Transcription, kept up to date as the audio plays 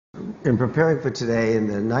in preparing for today, in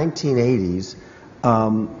the 1980s,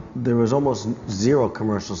 there was almost zero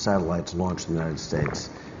commercial satellites launched in the United States.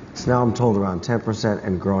 It's now, I'm told, around 10%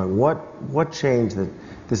 and growing. What changed that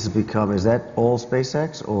this has become? Is that all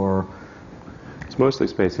SpaceX, or? It's mostly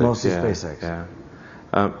SpaceX. Mostly SpaceX.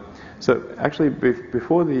 Yeah. So actually,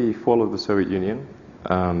 before the fall of the Soviet Union,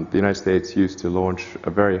 the United States used to launch a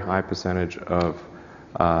very high percentage of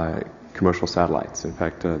commercial satellites. In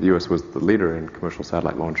fact, the U.S. was the leader in commercial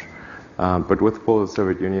satellite launch. But with the fall of the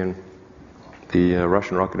Soviet Union, the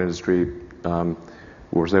Russian rocket industry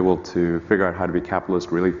was able to figure out how to be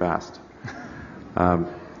capitalist really fast. And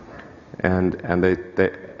they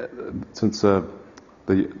since the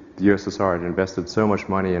USSR had invested so much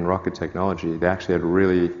money in rocket technology, they actually had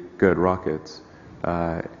really good rockets,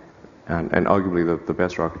 and arguably the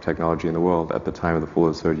best rocket technology in the world at the time of the fall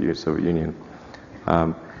of the Soviet Union.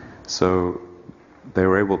 So they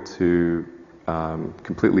were able to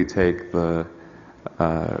completely take the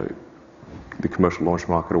commercial launch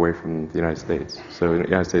market away from the United States. So the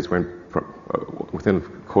United States went from, within the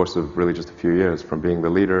course of really just a few years, from being the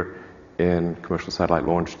leader in commercial satellite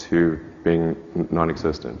launch to being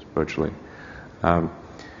non-existent virtually. And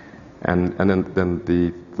then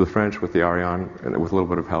the French with the Ariane, and with a little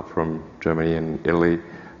bit of help from Germany and Italy,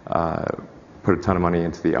 put a ton of money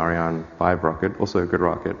into the Ariane 5 rocket, also a good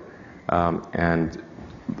rocket. And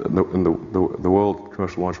the world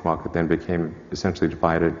commercial launch market then became essentially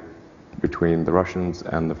divided between the Russians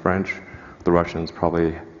and the French. The Russians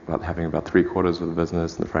probably having about 3/4 of the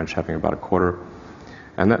business, and the French having about 1/4.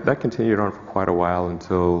 And that continued on for quite a while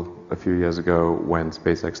until a few years ago when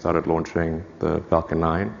SpaceX started launching the Falcon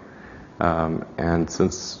 9. And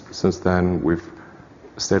since then, we've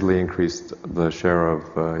steadily increased the share of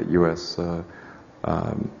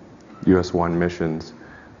US-1 missions,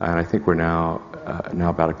 and I think we're now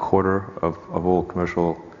about 1/4 of all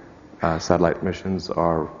commercial satellite missions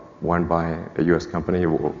are won by a U.S. company,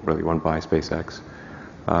 or really won by SpaceX.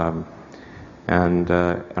 And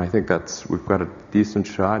I think we've got a decent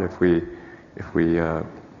shot if we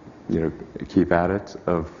keep at it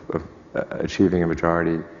of achieving a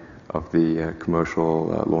majority of the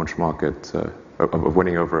commercial launch market, of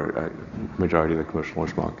winning over a majority of the commercial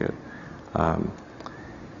launch market.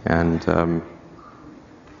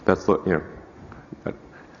 That's I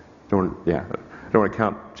don't want to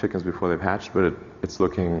count chickens before they've hatched, but it's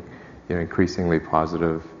looking increasingly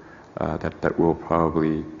positive that we'll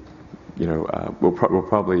probably we'll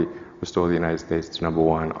probably restore the United States to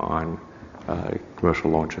 #1 on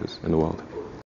commercial launches in the world.